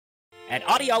At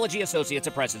Audiology Associates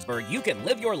of Prestonsburg, you can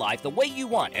live your life the way you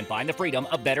want and find the freedom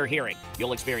of better hearing.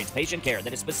 You'll experience patient care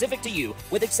that is specific to you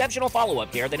with exceptional follow-up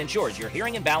care that ensures your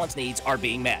hearing and balance needs are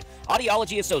being met.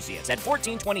 Audiology Associates at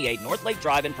 1428 North Lake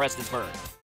Drive in Prestonsburg.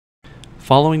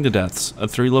 Following the deaths of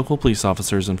 3 local police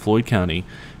officers in Floyd County,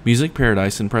 Music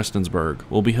Paradise in Prestonsburg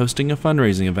will be hosting a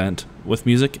fundraising event with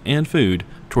music and food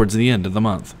towards the end of the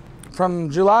month.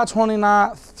 From July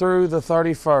 29th through the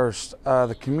 31st,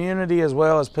 the community as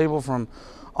well as people from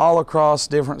all across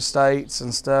different states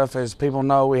and stuff, as people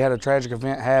know, we had a tragic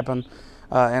event happen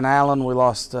in Allen. We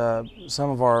lost some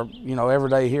of our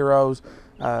everyday heroes.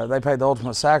 They paid the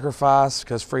ultimate sacrifice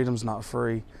because freedom's not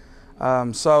free.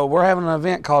 So we're having an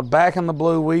event called Back in the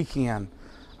Blue Weekend.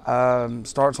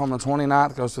 Starts on the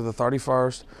 29th, goes to the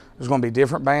 31st. There's going to be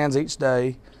different bands each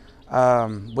day.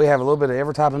 We have a little bit of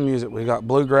every type of music. We've got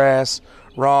bluegrass,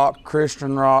 rock,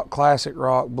 Christian rock, classic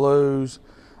rock, blues,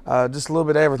 just a little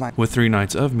bit of everything. With 3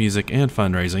 nights of music and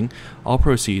fundraising, all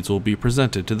proceeds will be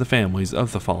presented to the families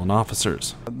of the fallen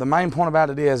officers. The main point about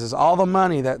it is all the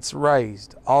money that's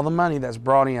raised, all the money that's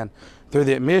brought in through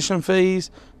the admission fees,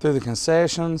 through the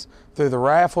concessions, through the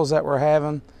raffles that we're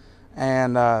having,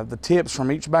 and the tips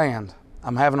from each band.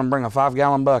 I'm having them bring a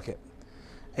 5-gallon bucket.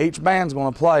 Each band's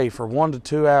going to play for 1 to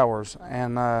 2 hours,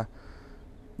 and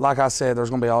like I said, there's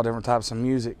going to be all different types of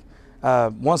music.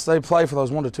 Once they play for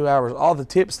those 1 to 2 hours, all the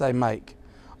tips they make,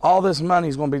 all this money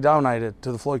is going to be donated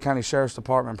to the Floyd County Sheriff's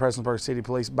Department and Prestonsburg City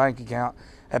Police bank account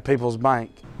at People's Bank.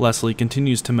 Leslie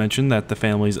continues to mention that the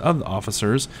families of the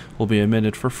officers will be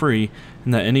admitted for free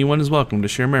and that anyone is welcome to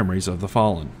share memories of the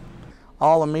fallen.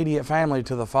 All immediate family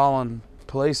to the fallen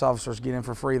police officers get in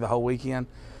for free the whole weekend.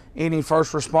 Any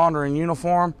first responder in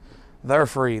uniform, they're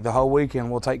free the whole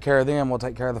weekend. We'll take care of them, we'll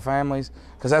take care of the families,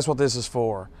 because that's what this is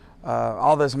for.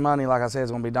 All this money, like I said,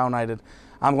 is going to be donated.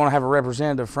 I'm going to have a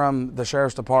representative from the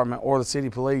Sheriff's Department or the City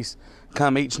Police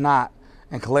come each night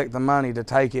and collect the money to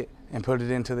take it and put it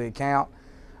into the account.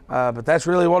 But that's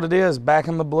really what it is, Back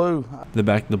in the Blue. The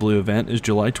Back in the Blue event is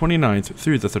July 29th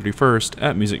through the 31st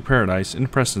at Music Paradise in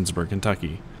Prestonsburg,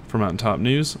 Kentucky. For Mountaintop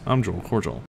News, I'm Joel Cordial.